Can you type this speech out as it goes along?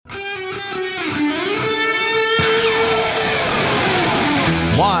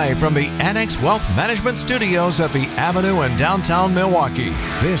live from the Annex Wealth Management Studios at the Avenue in downtown Milwaukee.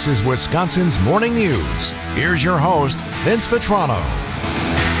 This is Wisconsin's Morning News. Here's your host, Vince Vitrano.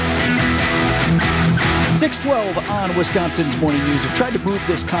 6:12 on Wisconsin's Morning News. I've tried to move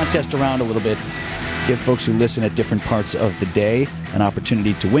this contest around a little bit, give folks who listen at different parts of the day an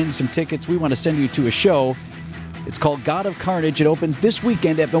opportunity to win some tickets. We want to send you to a show. It's called God of Carnage. It opens this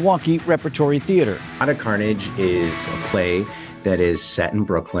weekend at Milwaukee Repertory Theater. God of Carnage is a play that is set in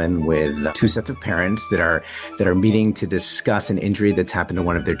Brooklyn with two sets of parents that are meeting to discuss an injury that's happened to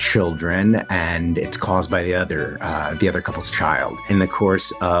one of their children, and it's caused by the other couple's child. In the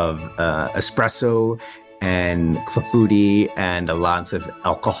course of espresso and clafouti and lots of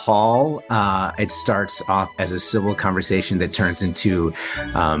alcohol, it starts off as a civil conversation that turns into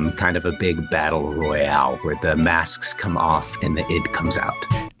kind of a big battle royale where the masks come off and the id comes out.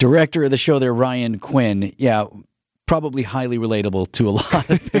 Director of the show there, Ryan Quinn. Yeah, probably highly relatable to a lot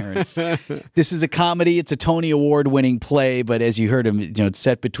of parents. This is a comedy. It's a Tony Award-winning play, but as you heard him, it's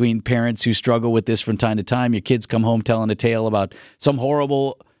set between parents who struggle with this from time to time. Your kids come home telling a tale about some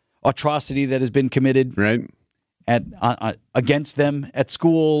horrible atrocity that has been committed against them at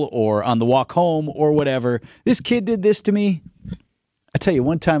school or on the walk home or whatever. This kid did this to me. I tell you,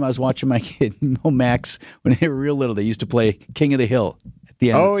 one time I was watching my kid, Max, when they were real little. They used to play King of the Hill.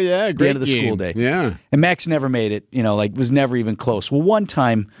 The end of the school day. Yeah. And Max never made it, was never even close. Well, one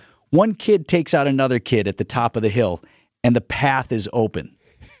time, one kid takes out another kid at the top of the hill, and the path is open.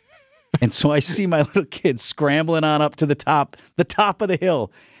 And so I see my little kid scrambling on up to the top of the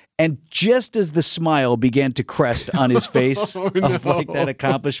hill. And just as the smile began to crest on his face of that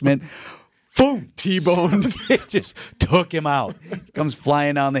accomplishment, boom, T-boned. Just took him out. He comes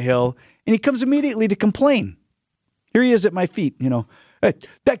flying down the hill, and he comes immediately to complain. Here he is at my feet, Hey,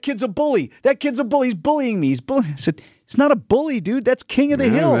 that kid's a bully. That kid's a bully. He's bullying me. I said, it's not a bully, dude. That's King of the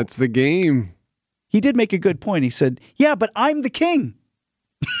Hill. That's the game. He did make a good point. He said, yeah, but I'm the king.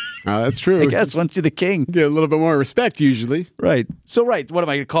 That's true. I guess once you're the king. Get a little bit more respect usually. Right. So, what am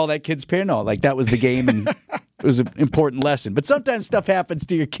I going to call that kid's parent? No, that was the game and it was an important lesson. But sometimes stuff happens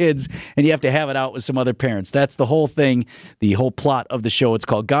to your kids and you have to have it out with some other parents. That's the whole thing, the whole plot of the show. It's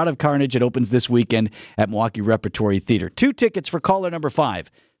called God of Carnage. It opens this weekend at Milwaukee Repertory Theater. 2 tickets for caller number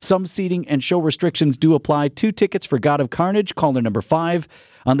 5. Some seating and show restrictions do apply. 2 tickets for God of Carnage. Caller number 5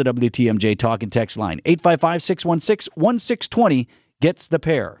 on the WTMJ talk and text line. 855-616-1620 gets the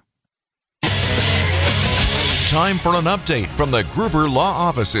pair. Time for an update from the Gruber Law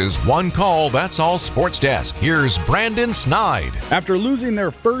Office's One Call, That's All Sports Desk. Here's Brandon Snide. After losing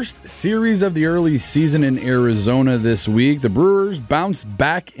their first series of the early season in Arizona this week, the Brewers bounced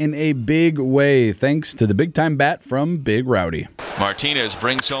back in a big way thanks to the big-time bat from Big Rowdy. Martinez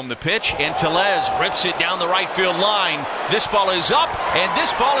brings home the pitch, and Tellez rips it down the right field line. This ball is up, and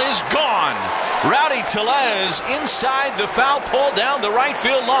this ball is gone. Rowdy Tellez inside the foul pole down the right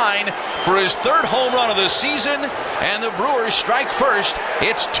field line for his 3rd home run of the season, and the Brewers strike first.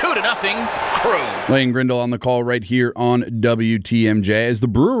 It's 2-0 Crew. Lane Grindle on the call right here on WTMJ. As the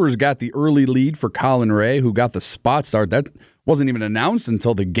Brewers got the early lead for Colin Ray, who got the spot start. That wasn't even announced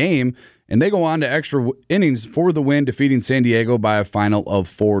until the game. And they go on to extra innings for the win, defeating San Diego by a final of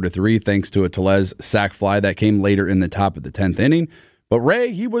 4-3, thanks to a Tellez sac fly that came later in the top of the 10th inning. But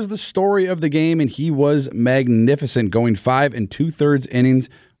Ray, he was the story of the game, and he was magnificent, going 5 2/3 innings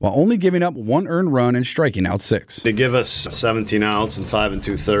while only giving up 1 earned run and striking out 6. To give us 17 outs and 5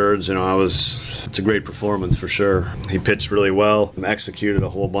 2/3, it's a great performance for sure. He pitched really well, executed a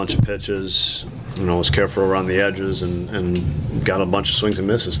whole bunch of pitches, was careful around the edges and got a bunch of swings and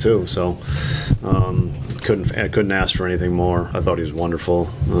misses too. So couldn't ask for anything more. I thought he was wonderful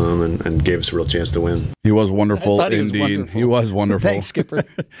and gave us a real chance to win. He was wonderful indeed. He was wonderful. Thanks, Skipper.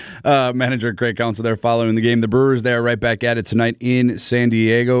 Manager Craig Counsell there following the game. The Brewers there right back at it tonight in San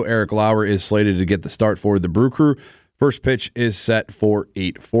Diego. Eric Lauer is slated to get the start for the Brew Crew. First pitch is set for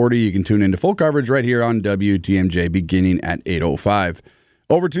 8:40. You can tune into full coverage right here on WTMJ beginning at 8:05.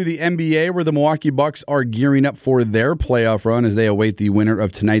 Over to the NBA, where the Milwaukee Bucks are gearing up for their playoff run as they await the winner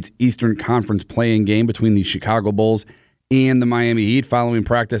of tonight's Eastern Conference play-in game between the Chicago Bulls and the Miami Heat following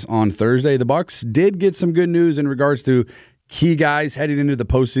practice on Thursday. The Bucks did get some good news in regards to key guys heading into the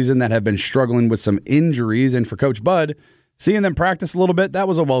postseason that have been struggling with some injuries. And for Coach Bud, seeing them practice a little bit, that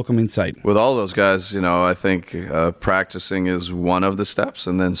was a welcoming sight. With all those guys, I think practicing is one of the steps,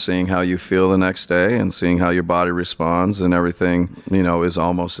 and then seeing how you feel the next day and seeing how your body responds and everything, is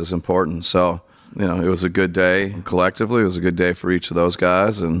almost as important. So, it was a good day collectively. It was a good day for each of those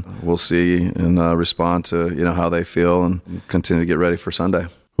guys, and we'll see and respond to, how they feel and continue to get ready for Sunday.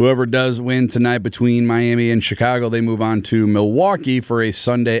 Whoever does win tonight between Miami and Chicago, they move on to Milwaukee for a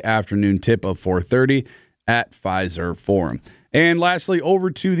Sunday afternoon tip of 4:30 at Fiserv Forum. And lastly, over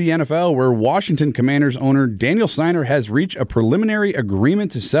to the NFL, where Washington Commanders owner Daniel Snyder has reached a preliminary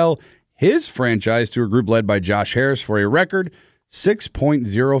agreement to sell his franchise to a group led by Josh Harris for a record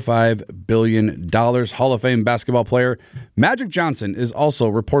 $6.05 billion. Hall of Fame basketball player Magic Johnson is also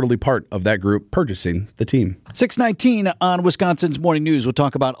reportedly part of that group purchasing the team. 6:19 on Wisconsin's Morning News. We'll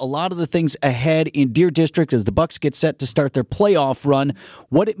talk about a lot of the things ahead in Deer District as the Bucks get set to start their playoff run,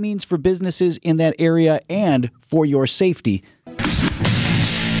 what it means for businesses in that area and for your safety.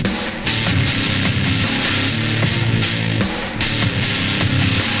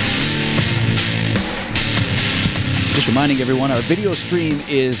 Just reminding everyone, our video stream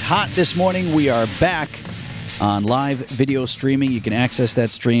is hot this morning. We are back on live video streaming. You can access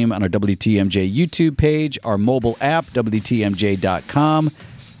that stream on our WTMJ YouTube page, our mobile app, WTMJ.com.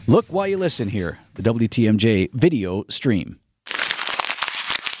 Look while you listen here, the WTMJ video stream.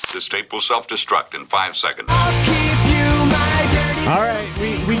 This tape will self-destruct in 5 seconds. All right,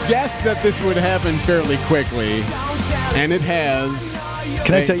 we guessed that this would happen fairly quickly, and it has.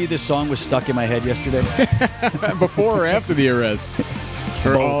 Can I tell you this song was stuck in my head yesterday? Before or after the arrest?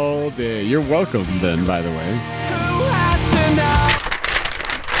 For all day. You're welcome then, by the way.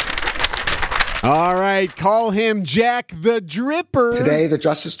 All right, call him Jack the Dripper. Today, the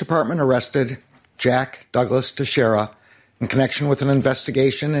Justice Department arrested Jack Douglas Teixeira in connection with an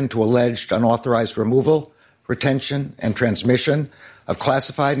investigation into alleged unauthorized removal, retention, and transmission of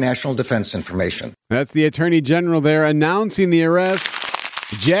classified national defense information. That's the Attorney General there announcing the arrest.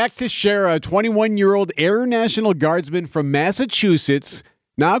 Jack Teixeira, a 21-year-old Air National Guardsman from Massachusetts,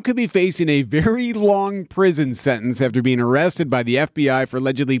 now could be facing a very long prison sentence after being arrested by the FBI for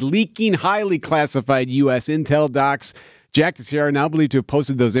allegedly leaking highly classified U.S. intel docs. Jack Teixeira now believed to have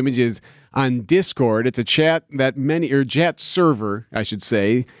posted those images on Discord. It's a chat server, I should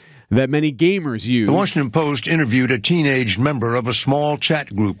say, that many gamers use. The Washington Post interviewed a teenage member of a small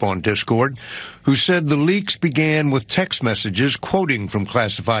chat group on Discord who said the leaks began with text messages quoting from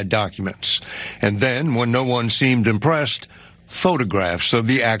classified documents. And then, when no one seemed impressed, photographs of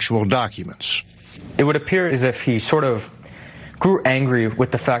the actual documents. It would appear as if he sort of grew angry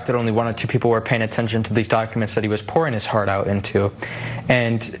with the fact that only one or two people were paying attention to these documents that he was pouring his heart out into.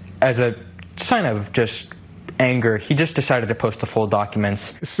 And as a sign of just anger, he just decided to post the full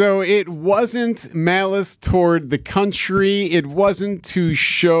documents. So it wasn't malice toward the country. It wasn't to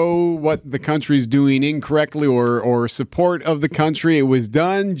show what the country's doing incorrectly or support of the country. It was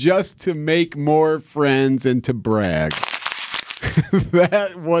done just to make more friends and to brag.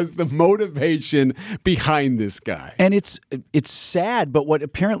 That was the motivation behind this guy. And it's sad, but what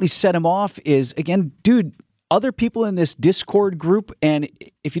apparently set him off is, again, dude, other people in this Discord group, and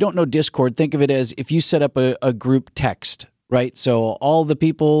if you don't know Discord, think of it as if you set up a group text, right? So all the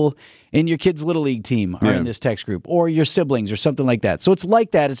people in your kid's Little League team are in this text group, or your siblings or something like that. So it's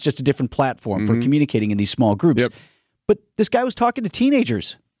like that. It's just a different platform for communicating in these small groups. Yep. But this guy was talking to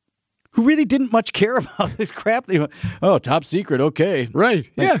teenagers who really didn't much care about this crap. They went, oh, top secret, okay. Right,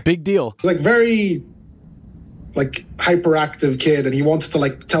 yeah. Big deal. Like very hyperactive kid, and he wants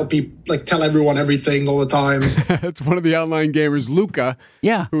to tell everyone everything all the time. That's one of the online gamers, Luca.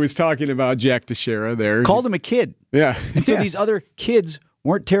 Yeah, who was talking about Jack Teixeira there. Called him a kid. Yeah, and so these other kids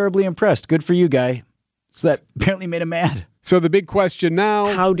weren't terribly impressed. Good for you, guy. So that apparently made him mad. So the big question now: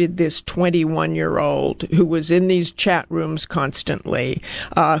 how did this 21-year-old who was in these chat rooms constantly,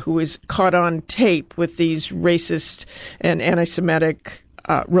 who was caught on tape with these racist and anti-Semitic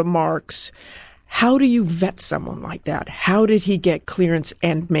remarks? How do you vet someone like that? How did he get clearance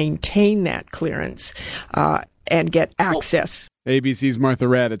and maintain that clearance and get access? ABC's Martha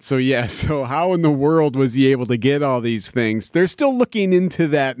Raddatz. So how in the world was he able to get all these things? They're still looking into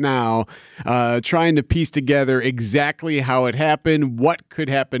that now, trying to piece together exactly how it happened, what could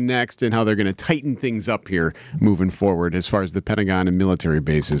happen next, and how they're going to tighten things up here moving forward as far as the Pentagon and military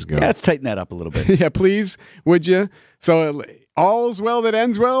bases go. Yeah, let's tighten that up a little bit. Yeah, please, would you? So all's well that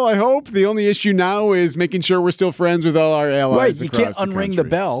ends well, I hope. The only issue now is making sure we're still friends with all our allies. Right, you can't unring the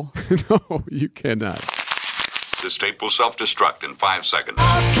bell. No, you cannot. This tape will self-destruct in 5 seconds.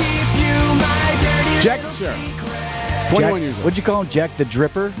 Jack Teixeira, 21 years old. What'd you call him? Jack the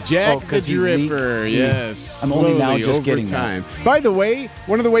Dripper? Jack the Dripper, yes. I'm only now just getting time. By the way,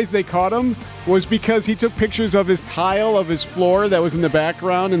 one of the ways they caught him was because he took pictures of his tile of his floor that was in the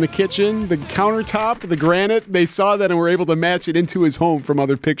background in the kitchen, the countertop, the granite. They saw that and were able to match it into his home from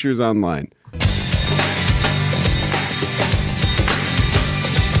other pictures online.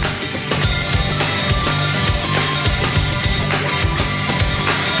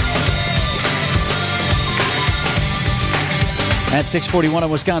 At 6:41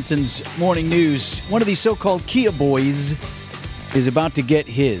 on Wisconsin's Morning News, one of these so-called Kia boys is about to get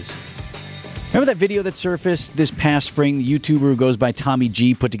his. Remember that video that surfaced this past spring? The YouTuber who goes by Tommy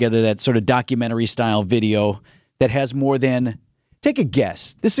G put together that sort of documentary-style video that has more than, take a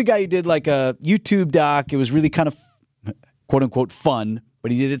guess. This is a guy who did like a YouTube doc. It was really kind of, quote-unquote, fun,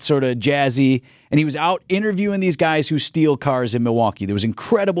 but he did it sort of jazzy. And he was out interviewing these guys who steal cars in Milwaukee. There was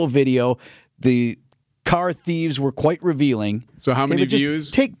incredible video. The car thieves were quite revealing. So how many views?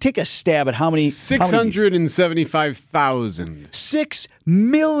 Take a stab at how many. 675,000. 6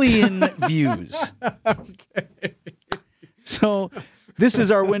 million views. Okay. So this is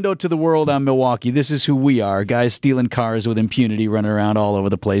our window to the world on Milwaukee. This is who we are. Guys stealing cars with impunity, running around all over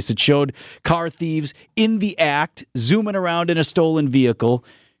the place. It showed car thieves in the act, zooming around in a stolen vehicle,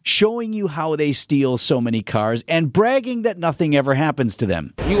 showing you how they steal so many cars and bragging that nothing ever happens to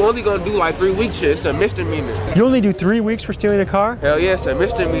them. You only gonna do like 3 weeks shit. It's a misdemeanor. You only do 3 weeks for stealing a car? Hell yeah, it's a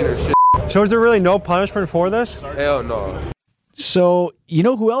misdemeanor shit. So is there really no punishment for this? Hell no. So, you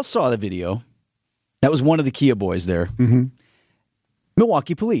know who else saw the video? That was one of the Kia boys there. Mm-hmm.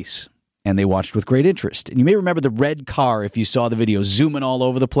 Milwaukee police. And they watched with great interest. And you may remember the red car if you saw the video zooming all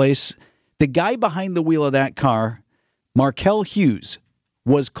over the place. The guy behind the wheel of that car, Markel Hughes,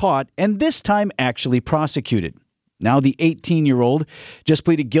 was caught and this time actually prosecuted. Now the 18-year-old just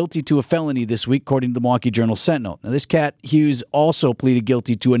pleaded guilty to a felony this week, according to the Milwaukee Journal-Sentinel. Now this cat, Hughes, also pleaded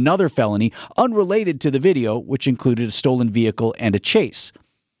guilty to another felony unrelated to the video, which included a stolen vehicle and a chase.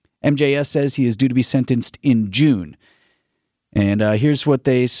 MJS says he is due to be sentenced in June. And here's what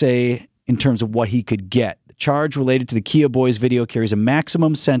they say in terms of what he could get. The charge related to the Kia Boys video carries a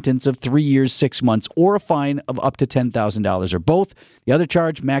maximum sentence of 3 years, 6 months, or a fine of up to $10,000 or both. The other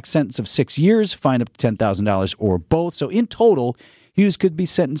charge, max sentence of 6 years, fine up to $10,000 or both. So in total, Hughes could be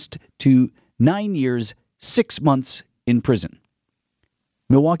sentenced to 9 years, 6 months in prison.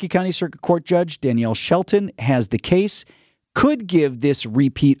 Milwaukee County Circuit Court Judge Danielle Shelton has the case, could give this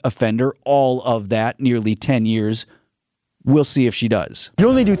repeat offender all of that, nearly 10 years. We'll see if she does. You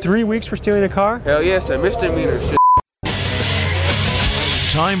only do 3 weeks for stealing a car? Hell yeah, it's a misdemeanor shit.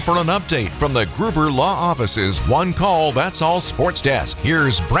 Time for an update from the Gruber Law Office's One Call, That's All Sports Desk.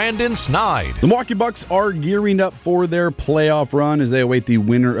 Here's Brandon Snide. The Milwaukee Bucks are gearing up for their playoff run as they await the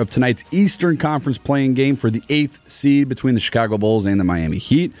winner of tonight's Eastern Conference playing game for the 8th seed between the Chicago Bulls and the Miami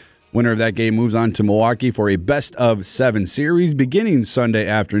Heat. Winner of that game moves on to Milwaukee for a best-of-7 series beginning Sunday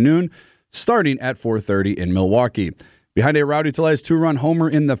afternoon, starting at 4:30 in Milwaukee. Behind a Rowdy Tellez 2-run homer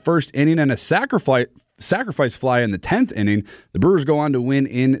in the first inning and a sacrifice fly in the 10th inning, the Brewers go on to win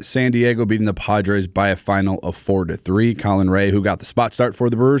in San Diego, beating the Padres by a final of 4-3. Colin Ray, who got the spot start for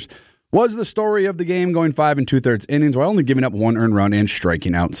the Brewers, was the story of the game, going 5 2/3 innings while only giving up 1 earned run and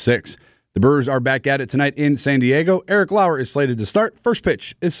striking out 6. The Brewers are back at it tonight in San Diego. Eric Lauer is slated to start. First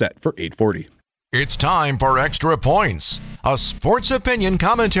pitch is set for 8:40. It's time for Extra Points, a sports opinion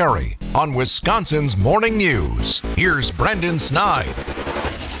commentary on Wisconsin's Morning News. Here's Brendan Snide.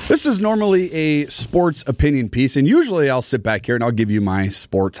 This is normally a sports opinion piece, and usually I'll sit back here and I'll give you my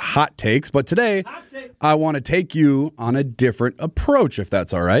sports hot takes, but today I want to take you on a different approach, if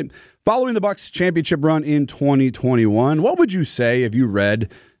that's all right. Following the Bucks championship run in 2021, what would you say if you read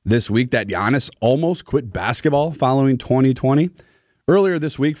this week that Giannis almost quit basketball following 2020? Earlier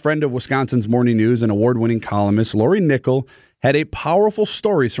this week, friend of Wisconsin's Morning News and award-winning columnist Lori Nickel had a powerful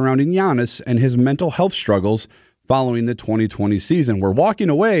story surrounding Giannis and his mental health struggles following the 2020 season, where walking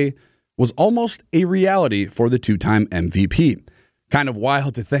away was almost a reality for the two-time MVP. Kind of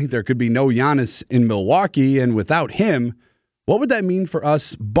wild to think there could be no Giannis in Milwaukee, and without him, what would that mean for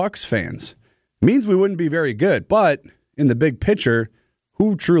us Bucks fans? It means we wouldn't be very good, but in the big picture,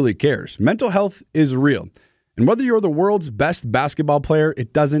 who truly cares? Mental health is real. And whether you're the world's best basketball player,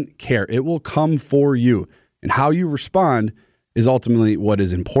 it doesn't care. It will come for you. And how you respond is ultimately what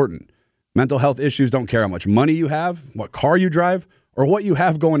is important. Mental health issues don't care how much money you have, what car you drive, or what you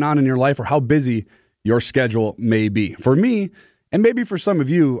have going on in your life, or how busy your schedule may be. For me, and maybe for some of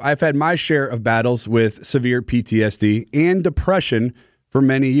you, I've had my share of battles with severe PTSD and depression for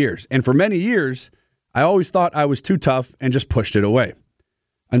many years. And for many years, I always thought I was too tough and just pushed it away.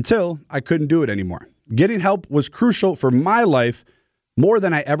 Until I couldn't do it anymore. Getting help was crucial for my life more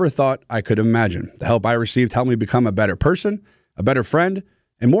than I ever thought I could imagine. The help I received helped me become a better person, a better friend,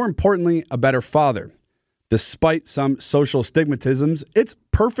 and more importantly, a better father. Despite some social stigmatisms, it's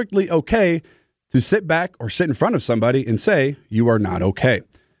perfectly okay to sit back or sit in front of somebody and say, you are not okay.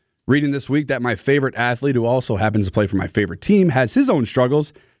 Reading this week that my favorite athlete, who also happens to play for my favorite team, has his own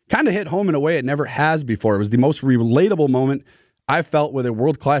struggles, kind of hit home in a way it never has before. It was the most relatable moment I felt with a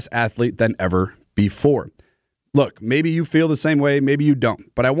world-class athlete than ever before. look, maybe you feel the same way, maybe you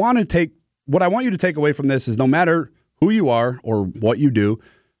don't. But what I want you to take away from this is no matter who you are or what you do,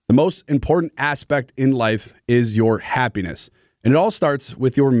 the most important aspect in life is your happiness. And it all starts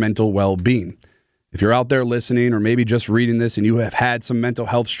with your mental well-being. If you're out there listening or maybe just reading this and you have had some mental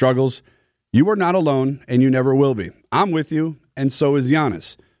health struggles, you are not alone and you never will be. I'm with you, and so is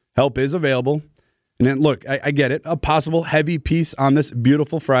Giannis. Help is available. And then, look, I get it, a possible heavy piece on this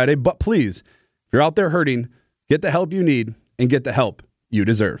beautiful Friday, but please, if you're out there hurting, get the help you need and get the help you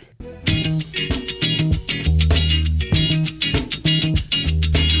deserve.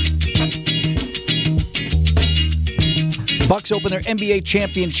 Bucks open their NBA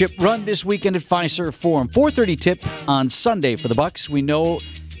championship run this weekend at Fiserv Forum. 4:30 tip on Sunday for the Bucks. We know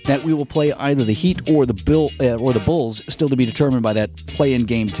that we will play either the Heat or the Bulls, still to be determined by that play-in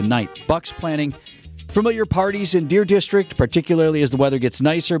game tonight. Bucks planning familiar parties in Deer District, particularly as the weather gets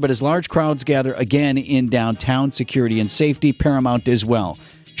nicer, but as large crowds gather again in downtown, security and safety paramount as well.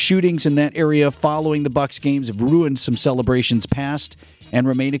 Shootings in that area following the Bucks games have ruined some celebrations past and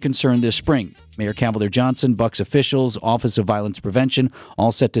remain a concern this spring. Mayor Cavalier Johnson, Bucks officials, Office of Violence Prevention,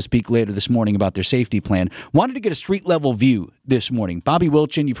 all set to speak later this morning about their safety plan. Wanted to get a street-level view this morning. Bobby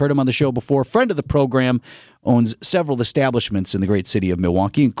Wilchin, you've heard him on the show before, friend of the program, owns several establishments in the great city of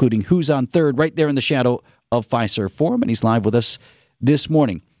Milwaukee, including Who's on Third, right there in the shadow of Fiserv Forum, and he's live with us this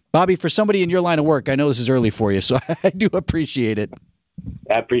morning. Bobby, for somebody in your line of work, I know this is early for you, so I do appreciate it.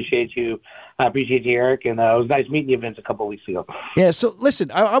 I appreciate you. I appreciate you, Eric, and it was nice meeting you, Vince, a couple of weeks ago. Yeah, so listen,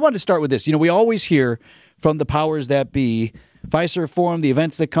 I wanted to start with this. You know, we always hear from the powers that be, Fiserv Forum, the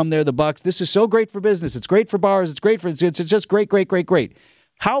events that come there, the Bucks, this is so great for business, it's great for bars, it's just great.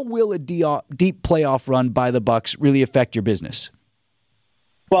 How will a deep playoff run by the Bucks really affect your business?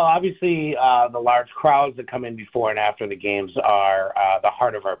 Well, obviously, the large crowds that come in before and after the games are the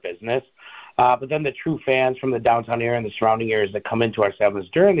heart of our business. But then the true fans from the downtown area and the surrounding areas that come into our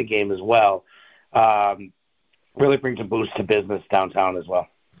establishments during the game as well really brings a boost to business downtown as well.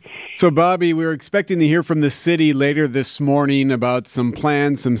 So, Bobby, we were expecting to hear from the city later this morning about some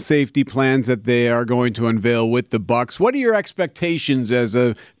plans, some safety plans that they are going to unveil with the Bucks. What are your expectations as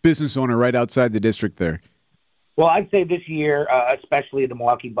a business owner right outside the district there? Well, I'd say this year, especially the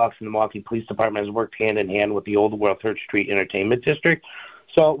Milwaukee Bucks and the Milwaukee Police Department has worked hand in hand with the Old World 3rd Street Entertainment District.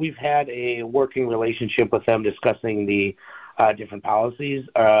 So we've had a working relationship with them discussing the different policies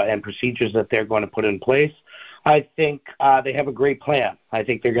and procedures that they're going to put in place. I think they have a great plan. I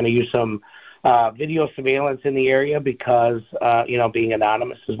think they're going to use some video surveillance in the area because, being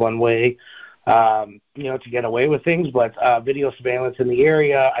anonymous is one way, to get away with things. But video surveillance in the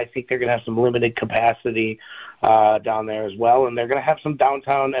area, I think they're going to have some limited capacity down there as well. And they're going to have some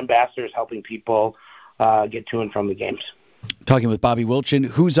downtown ambassadors helping people get to and from the games. Talking with Bobby Wilchin,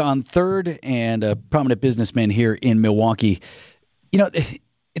 Who's on Third, and a prominent businessman here in Milwaukee. You know,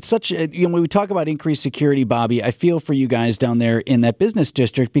 it's such a, when we talk about increased security, Bobby, I feel for you guys down there in that business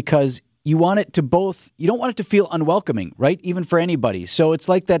district because you want it to you don't want it to feel unwelcoming, right? Even for anybody. So it's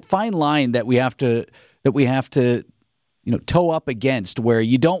like that fine line that we have to toe up against, where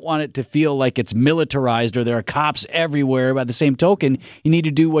you don't want it to feel like it's militarized or there are cops everywhere. By the same token, you need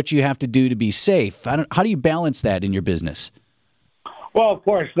to do what you have to do to be safe. How do you balance that in your business? Well, of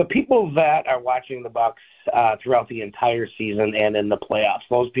course, the people that are watching the Bucks throughout the entire season and in the playoffs,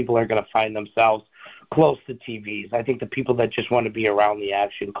 those people are going to find themselves close to TVs. I think the people that just want to be around the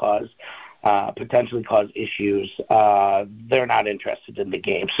action potentially cause issues, they're not interested in the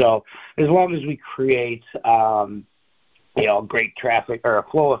game. So as long as we create great traffic or a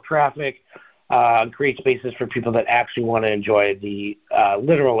flow of traffic, create spaces for people that actually want to enjoy the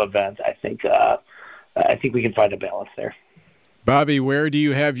literal event, I think we can find a balance there. Bobby, where do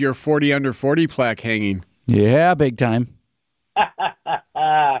you have your 40 under 40 plaque hanging? Yeah, big time.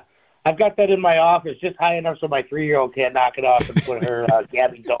 I've got that in my office, just high enough so my 3-year-old can't knock it off and put her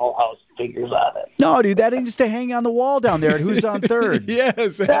Gabby Dollhouse figures on it. No, dude, that needs to hang on the wall down there at Who's on Third.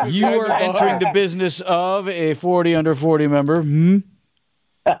 Yes. You are entering the business of a 40 under 40 member.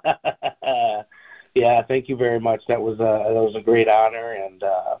 Yeah, thank you very much. That was a great honor, and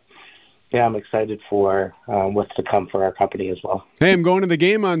I'm excited for what's to come for our company as well. Hey, I'm going to the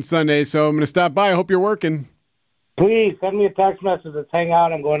game on Sunday, so I'm going to stop by. I hope you're working. Please send me a text message. Let's hang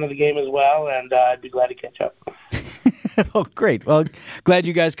out. I'm going to the game as well, and I'd be glad to catch up. Oh, great. Well, glad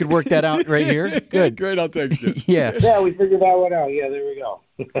you guys could work that out right here. Good. Great, I'll text you. Yeah, we figured that one out. Yeah, there we go.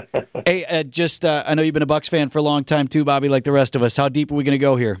 Hey, I know you've been a Bucks fan for a long time too, Bobby, like the rest of us. How deep are we going to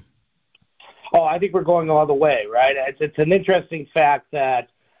go here? Oh, I think we're going all the way, right? It's an interesting fact that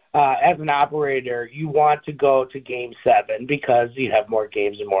as an operator, you want to go to Game 7 because you have more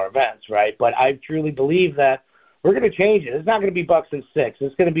games and more events, right? But I truly believe that we're going to change it. It's not going to be Bucks in 6.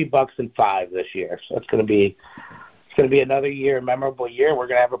 It's going to be Bucks in 5 this year. So it's going to be another year, a memorable year. We're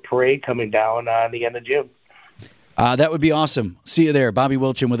going to have a parade coming down on the end of June. That would be awesome. See you there. Bobby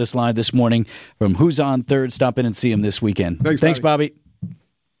Wilchin with us live this morning from Who's on Third. Stop in and see him this weekend. Thanks, Bobby.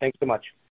 Thanks so much.